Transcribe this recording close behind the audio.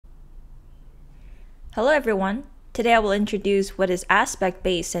Hello everyone! Today I will introduce what is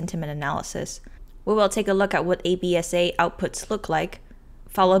aspect-based sentiment analysis. We will take a look at what ABSA outputs look like,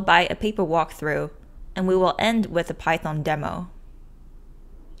 followed by a paper walkthrough, and we will end with a Python demo.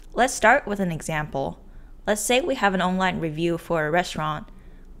 Let's start with an example. Let's say we have an online review for a restaurant.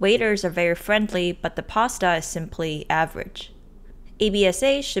 Waiters are very friendly, but the pasta is simply average.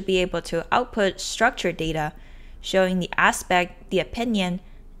 ABSA should be able to output structured data showing the aspect, the opinion,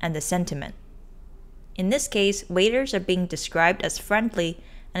 and the sentiment. In this case, waiters are being described as friendly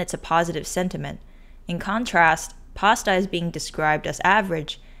and it's a positive sentiment. In contrast, pasta is being described as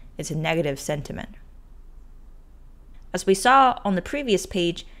average, it's a negative sentiment. As we saw on the previous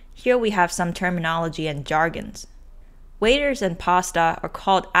page, here we have some terminology and jargons. Waiters and pasta are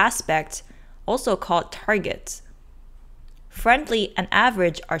called aspects, also called targets. Friendly and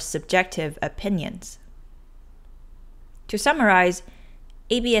average are subjective opinions. To summarize,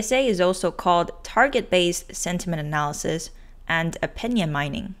 ABSA is also called target-based sentiment analysis and opinion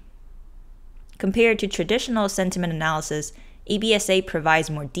mining. Compared to traditional sentiment analysis, ABSA provides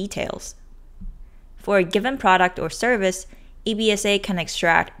more details. For a given product or service, ABSA can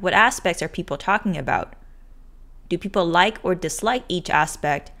extract what aspects are people talking about. Do people like or dislike each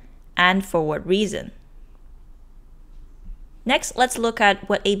aspect, and for what reason? Next, let's look at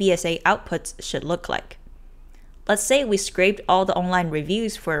what ABSA outputs should look like. Let's say we scraped all the online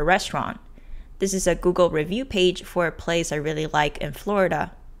reviews for a restaurant. This is a Google review page for a place I really like in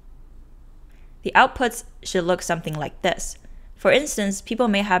Florida. The outputs should look something like this. For instance, people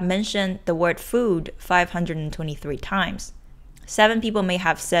may have mentioned the word food 523 times. 7 people may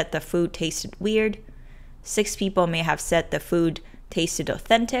have said the food tasted weird. 6 people may have said the food tasted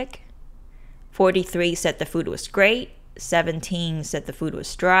authentic. 43 said the food was great. 17 said the food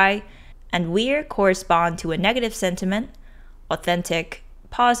was dry. And weird correspond to a negative sentiment, authentic,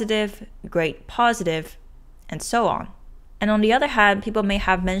 positive, great, positive, and so on. And on the other hand, people may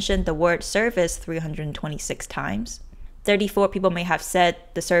have mentioned the word service 326 times. 34 people may have said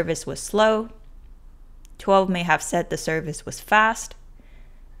the service was slow. 12 may have said the service was fast.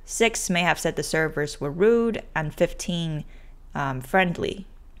 6 may have said the servers were rude, and 15 friendly.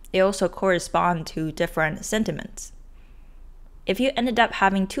 They also correspond to different sentiments. If you ended up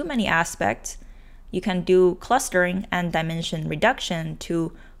having too many aspects, you can do clustering and dimension reduction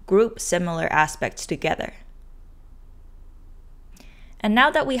to group similar aspects together. And now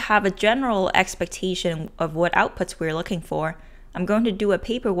that we have a general expectation of what outputs we're looking for, I'm going to do a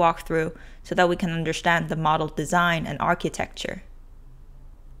paper walkthrough so that we can understand the model design and architecture.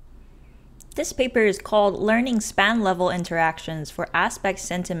 This paper is called Learning Span-Level Interactions for Aspect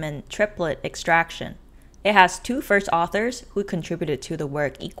Sentiment Triplet Extraction. It has 2 first authors who contributed to the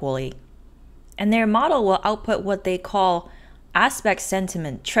work equally. And their model will output what they call aspect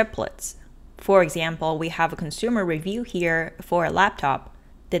sentiment triplets. For example, we have a consumer review here for a laptop.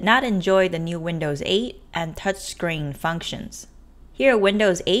 Did not enjoy the new Windows 8 and touchscreen functions. Here,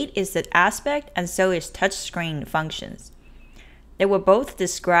 Windows 8 is the aspect and so is touchscreen functions. They were both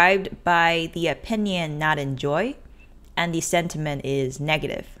described by the opinion not enjoy, and the sentiment is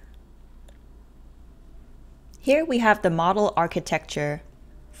negative. Here we have the model architecture.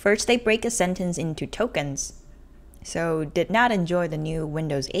 First, they break a sentence into tokens. So, did not enjoy the new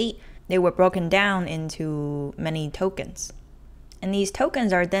Windows 8. They were broken down into many tokens. And these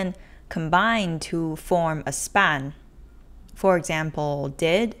tokens are then combined to form a span. For example,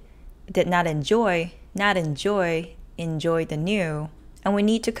 did not enjoy, enjoy the new. And we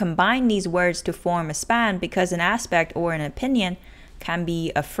need to combine these words to form a span because an aspect or an opinion can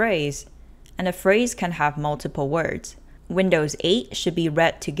be a phrase. And a phrase can have multiple words. Windows 8 should be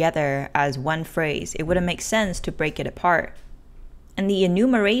read together as one phrase. It wouldn't make sense to break it apart. And the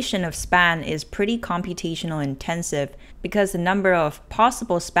enumeration of span is pretty computational intensive because the number of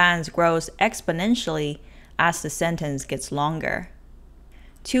possible spans grows exponentially as the sentence gets longer.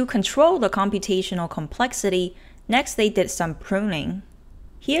 To control the computational complexity, next they did some pruning.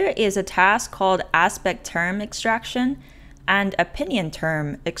 Here is a task called aspect term extraction and opinion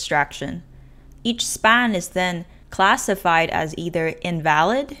term extraction. Each span is then classified as either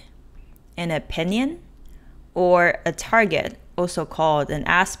invalid, an opinion, or a target, also called an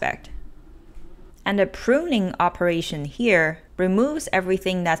aspect. And the pruning operation here removes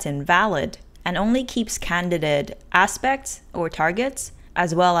everything that's invalid and only keeps candidate aspects or targets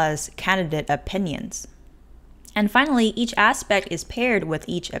as well as candidate opinions. And finally, each aspect is paired with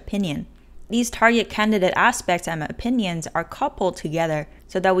each opinion. These target candidate aspects and opinions are coupled together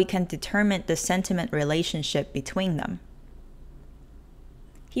so that we can determine the sentiment relationship between them.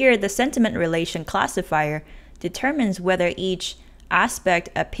 Here, the sentiment relation classifier determines whether each aspect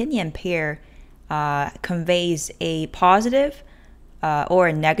opinion pair conveys a positive or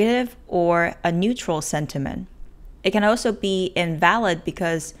a negative or a neutral sentiment. It can also be invalid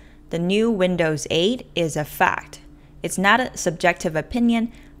because the new Windows 8 is a fact. It's not a subjective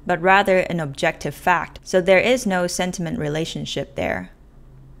opinion, but rather an objective fact. So there is no sentiment relationship there.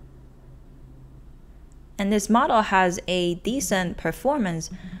 And this model has a decent performance,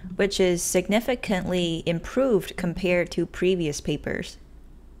 which is significantly improved compared to previous papers.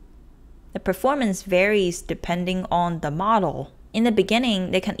 The performance varies depending on the model. In the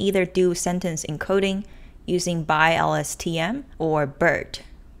beginning, they can either do sentence encoding using ByLSTM or BERT.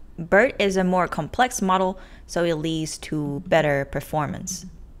 BERT is a more complex model, so it leads to better performance.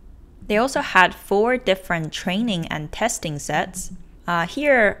 They also had 4 different training and testing sets.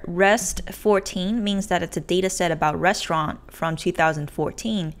 Here, REST 14 means that it's a dataset about restaurant from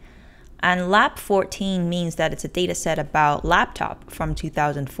 2014, and Lab 14 means that it's a dataset about laptop from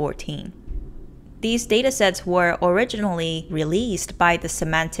 2014. These datasets were originally released by the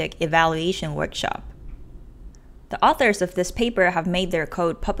Semantic Evaluation Workshop. The authors of this paper have made their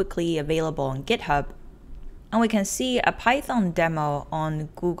code publicly available on GitHub, and we can see a Python demo on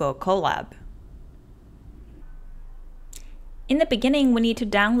Google Colab. In the beginning, we need to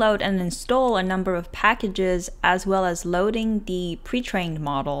download and install a number of packages as well as loading the pre-trained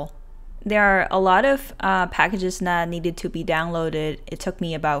model. There are a lot of packages that needed to be downloaded. It took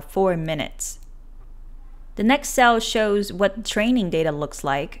me about 4 minutes. The next cell shows what the training data looks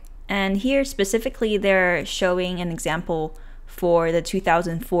like. And here specifically, they're showing an example for the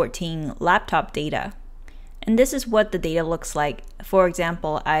 2014 laptop data. And this is what the data looks like. For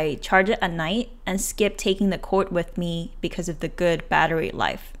example, I charge it at night and skip taking the cord with me because of the good battery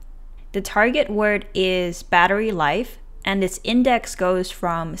life. The target word is battery life, and its index goes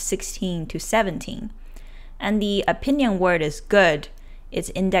from 16 to 17. And the opinion word is good.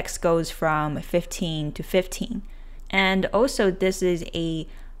 Its index goes from 15 to 15. And also this is a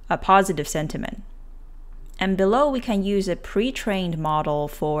positive sentiment. And below we can use a pre-trained model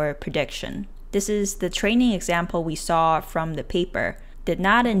for prediction. This is the training example we saw from the paper. Did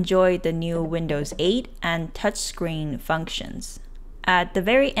not enjoy the new Windows 8 and touchscreen functions. At the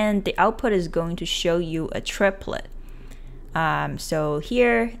very end, the output is going to show you a triplet. So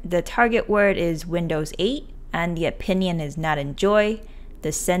here, the target word is Windows 8, and the opinion is not enjoy.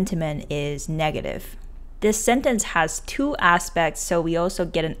 The sentiment is negative. This sentence has 2 aspects, so we also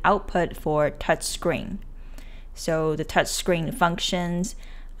get an output for touchscreen. So the touchscreen functions,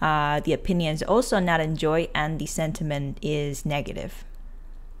 the opinion is also not enjoy, and the sentiment is negative.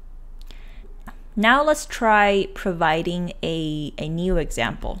 Now let's try providing a new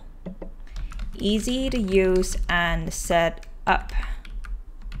example. Easy to use and set up.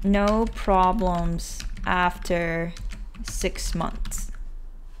 No problems after 6 months.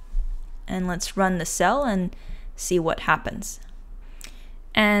 And let's run the cell and see what happens.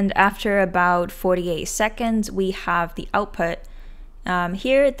 And after about 48 seconds, we have the output.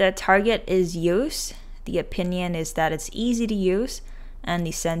 Here, the target is use. The opinion is that it's easy to use, and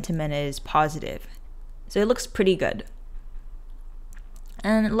the sentiment is positive. So it looks pretty good.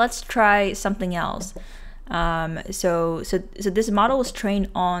 And let's try something else. So this model was trained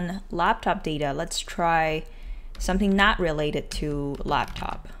on laptop data. Let's try something not related to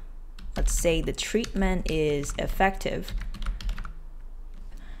laptop. Let's say the treatment is effective.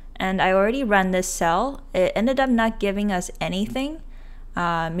 And I already ran this cell. It ended up not giving us anything,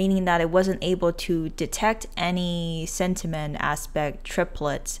 meaning that it wasn't able to detect any sentiment aspect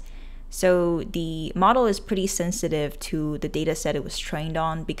triplets. So the model is pretty sensitive to the data set it was trained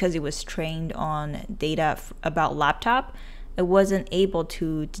on. Because it was trained on data about laptop, it wasn't able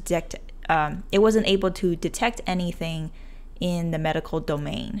to detect anything in the medical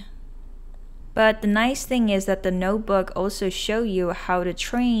domain. But the nice thing is that the notebook also shows you how to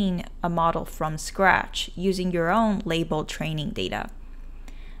train a model from scratch using your own labeled training data.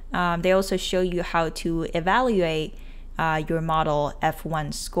 They also show you how to evaluate your model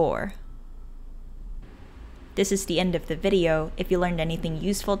F1 score. This is the end of the video. If you learned anything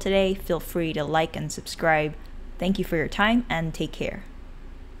useful today, feel free to like and subscribe. Thank you for your time and take care.